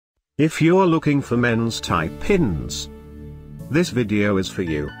If you're looking for men's tie pins, this video is for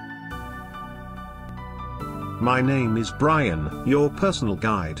you. My name is Brian, your personal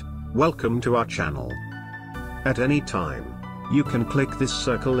guide. Welcome to our channel. At any time, you can click this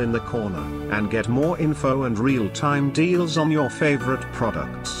circle in the corner and get more info and real-time deals on your favorite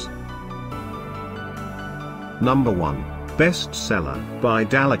products. Number 1, Bestseller by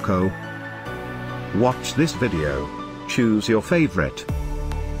Dalaco. Watch this video. Choose your favorite.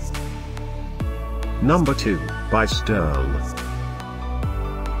 Number 2, by STERLL.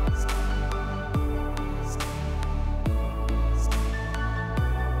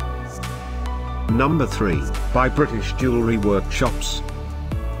 Number 3, by British Jewellery Workshops.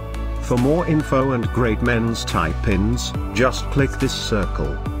 For more info and great men's tie pins, just click this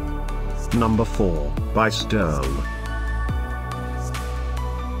circle. Number 4, by STERLL.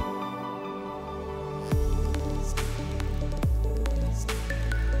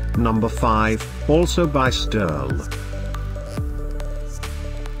 Number 5, also by STERLL.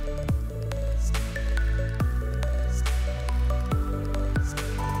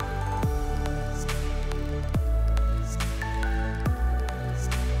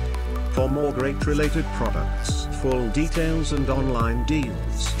 For more great related products, full details and online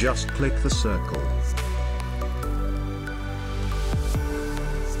deals, just click the circle.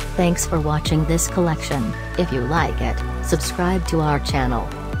 Thanks for watching this collection. If you like it, subscribe to our channel.